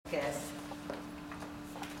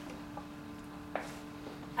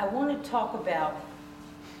I want to talk about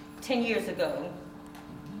 10 years ago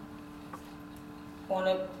on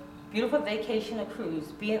a beautiful vacation, a cruise,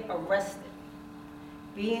 being arrested,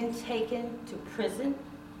 being taken to prison,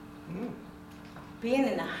 being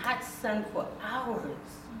in the hot sun for hours,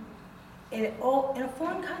 in a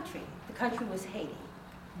foreign country. The country was Haiti,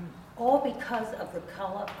 all because of the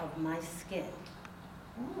color of my skin.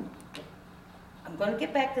 I'm going to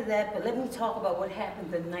get back to that, but let me talk about what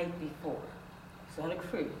happened the night before. I was on a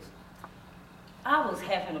cruise. I was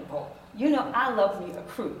having a ball. You know, I love me a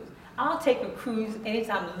cruise. I'll take a cruise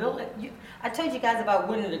anytime. I told you guys about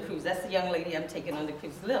winning the cruise. That's the young lady I'm taking on the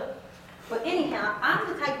cruise, Lil. But anyhow, I'm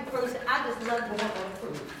the type of person, I just love going on a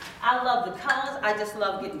cruise. I love the colors. I just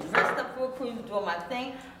love getting dressed up for a cruise, doing my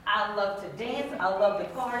thing. I love to dance. I love to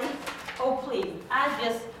party. Oh, please.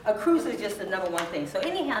 A cruise is just the number one thing. So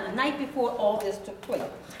anyhow, the night before all this took place,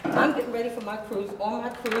 I'm getting ready for my cruise, on my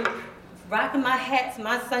cruise, rocking my hats,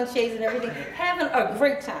 my sunshades and everything, having a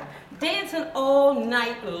great time. Dancing all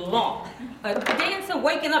night long. Dancing,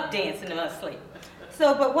 waking up dancing in my sleep.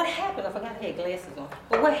 So, but what happened, I forgot I had glasses on,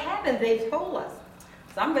 but what happened, they told us.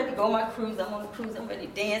 So I'm ready to go on my cruise, I'm on the cruise, I'm ready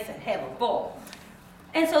to dance and have a ball.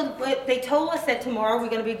 And so they told us that tomorrow we're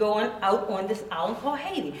going to be going out on this island called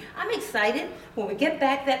Haiti. I'm excited. When we get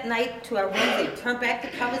back that night to our rooms, they turn back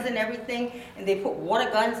the covers and everything, and they put water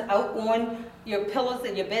guns out on your pillows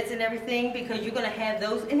and your beds and everything, because you're going to have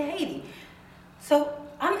those in Haiti. So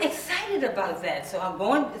I'm excited about that.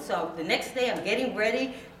 So the next day I'm getting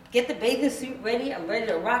ready, get the bathing suit ready, I'm ready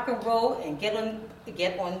to rock and roll and get on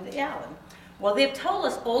the island. Well, they've told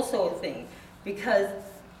us also a thing, because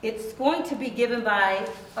it's going to be given by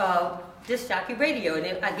Disc Jockey Radio.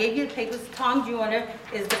 And I gave you the papers. Tom Joyner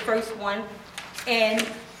is the first one, and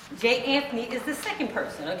Jay Anthony is the second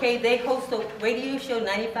person, okay? They host a radio show,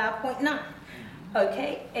 95.9,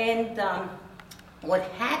 okay? And what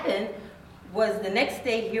happened was the next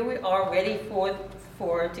day, here we are ready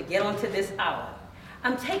to get onto this island.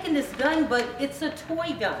 I'm taking this gun, but it's a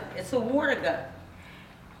toy gun. It's a water gun.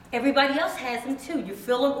 Everybody else has them too. You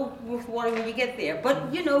fill them with water when you get there.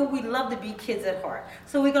 But you know, we love to be kids at heart.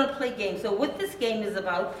 So we're going to play games. So what this game is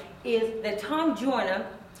about is that Tom Joyner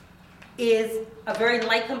is a very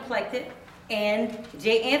light complected, and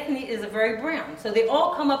Jay Anthony is a very brown. So they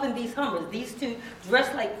all come up in these Hummers, these two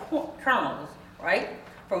dressed like colonels, right,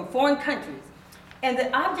 from foreign countries. And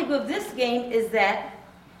the object of this game is that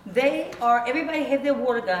everybody have their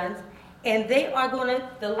water guns, and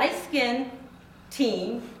the light-skinned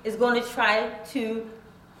team is going to try to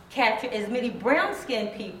capture as many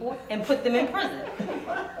brown-skinned people and put them in prison.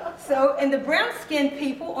 So, and the brown-skinned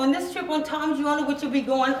people on this trip on Tom Joyner, which will be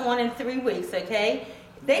going on in 3 weeks, okay,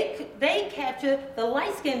 they capture the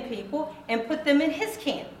light-skinned people and put them in his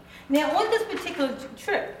camp. Now, on this particular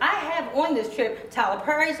trip, I have on this trip, Tyler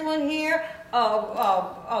Perry's on here,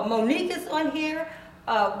 Monique is on here,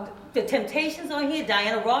 the Temptations on here,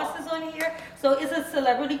 Diana Ross is on here. So it's a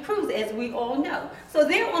celebrity cruise, as we all know. So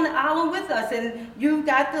they're on the island with us, and you've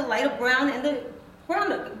got the lighter brown and the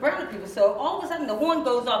browner people. So all of a sudden the horn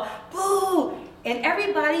goes off, boo! And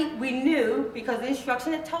everybody we knew, because the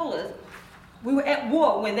instruction had told us, we were at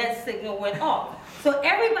war when that signal went off. So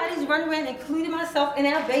everybody's running around, including myself, in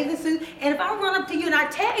our bathing suit. And if I run up to you and I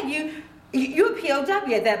tag you, you're a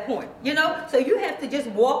POW at that point, you know? So you have to just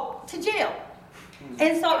walk to jail.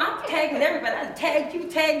 And so I'm tagging everybody. I tagged you,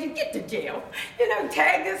 get to jail. You know,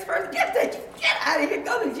 tag this person, get out of here,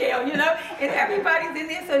 go to jail, you know? And everybody's in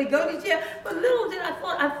there, so they go to jail. But little did I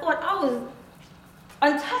thought I was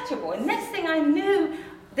untouchable. And next thing I knew,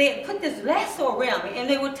 they had put this lasso around me, and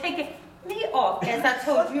they were taking me off, as I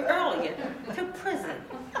told you earlier, to prison.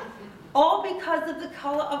 All because of the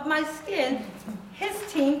color of my skin. His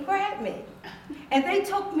team grabbed me. And they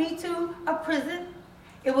took me to a prison.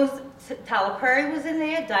 It was, Tyler Perry was in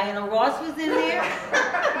there, Diana Ross was in there.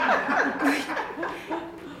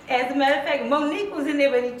 As a matter of fact, Monique was in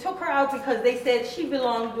there, but he took her out because they said she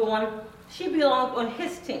belonged on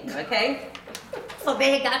his team, okay? So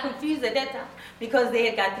they had got confused at that time because they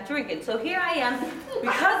had got to drinking. So here I am,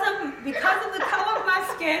 because of the color of my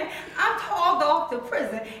skin, I'm hauled off to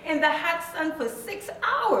prison in the hot sun for 6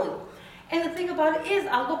 hours. And the thing about it is,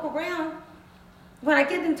 I look around, when I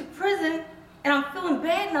get into prison, and I'm feeling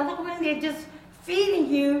bad, and I look around, they're just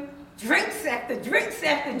feeding you drinks after drinks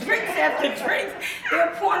after drinks after drinks.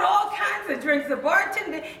 They're pouring all kinds of drinks. The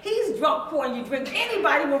bartender, he's drunk pouring you drinks.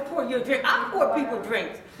 Anybody will pour you a drink. I pour people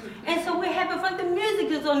drinks. And so we're having fun. The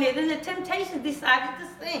music is on there. Then the Temptations decided to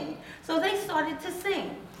sing. So they started to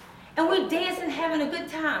sing. And we're dancing, having a good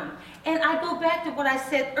time. And I go back to what I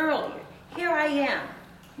said earlier. Here I am,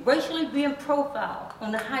 racially being profiled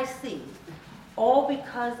on the high seas. all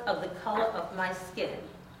because of the color of my skin.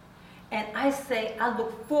 And I say, I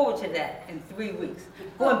look forward to that in 3 weeks.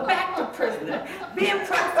 Going back to prison, being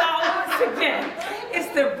profiled once again.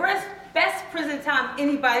 It's the best prison time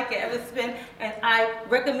anybody can ever spend. And I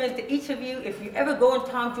recommend to each of you, if you ever go in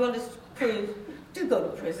town during this cruise, do go to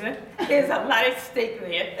prison. There's a lot at stake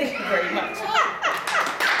there. Thank you very much.